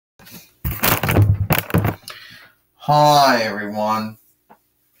Hi everyone,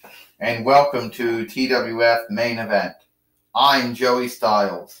 and welcome to TWF Main Event. I'm Joey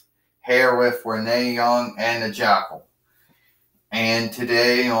Styles, here with Renee Young and the Jackal. And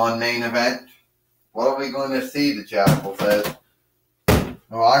today on Main Event, what are we going to see, the Jackal says?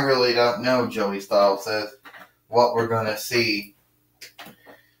 Well, I really don't know, Joey Styles says, what we're going to see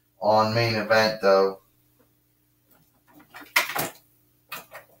on Main Event, though.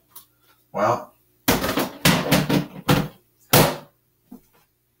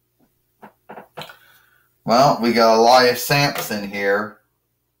 Well, we got Elias Sampson here,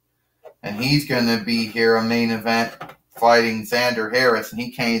 and he's going to be here on Main Event fighting Xander Harris, and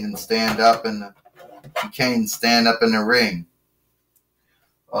he can't even stand up in the ring.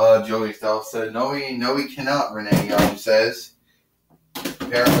 Joey Styles said, no, he cannot. Renee Young says.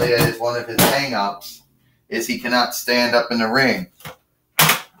 Apparently, that is one of his hang-ups, is he cannot stand up in the ring.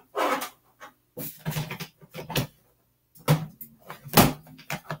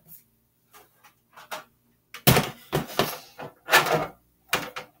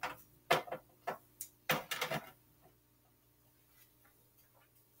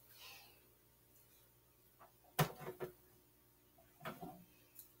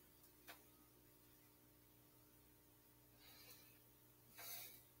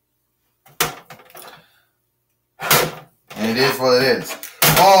 And it is what it is.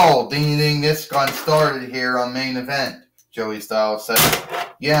 Oh, ding, this gun started here on Main Event, Joey Styles said.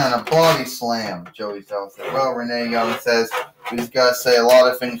 Yeah, and a body slam, Joey Styles said. Well, Renee Young says, we just got to say a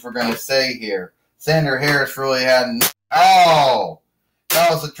lot of things we're going to say here. Xander Harris really hadn't... Oh!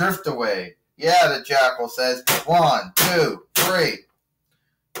 That was a drift away. Yeah, the Jackal says. 1, 2, 3.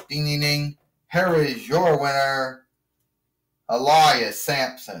 Ding. Here is your winner, Elias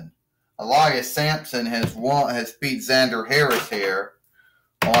Sampson. Elias Sampson has beat Xander Harris here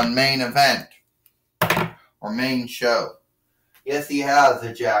on Main Event or Main Show. Yes, he has,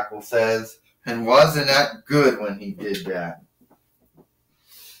 the Jackal says, and wasn't that good when he did that?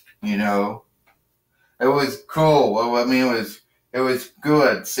 You know, it was cool. I mean, it was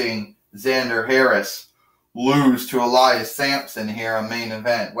good seeing Xander Harris lose to Elias Sampson here on Main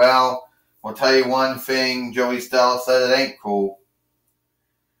Event. Well, I'll tell you one thing. Joey Styles said it ain't cool.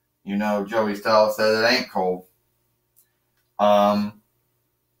 You know, Joey Styles said it ain't cool. And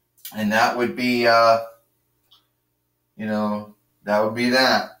that would be, that would be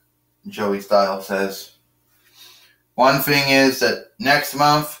that, Joey Styles says. One thing is that next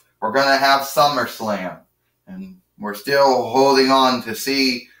month, we're going to have SummerSlam. And we're still holding on to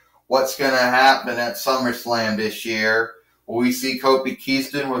see what's going to happen at SummerSlam this year. Will we see Kofi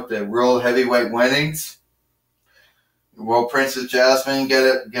Kingston with the World Heavyweight winnings? Will Princess Jasmine get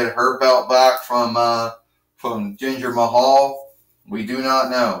her belt back from Jinder Mahal? We do not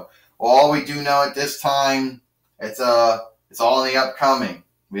know. Well, all we do know at this time, it's all in the upcoming.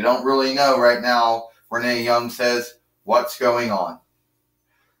 We don't really know right now. Renee Young says, what's going on?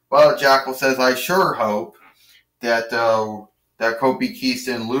 Well, Jackal says, I sure hope that Kofi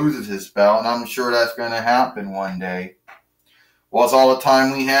Kingston loses his belt, and I'm sure that's going to happen one day. Well, that's all the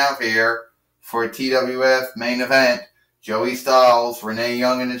time we have here for TWF Main Event. Joey Styles, Renee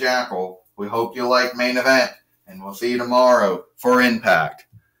Young, and the Jackal. We hope you like Main Event, and we'll see you tomorrow for Impact.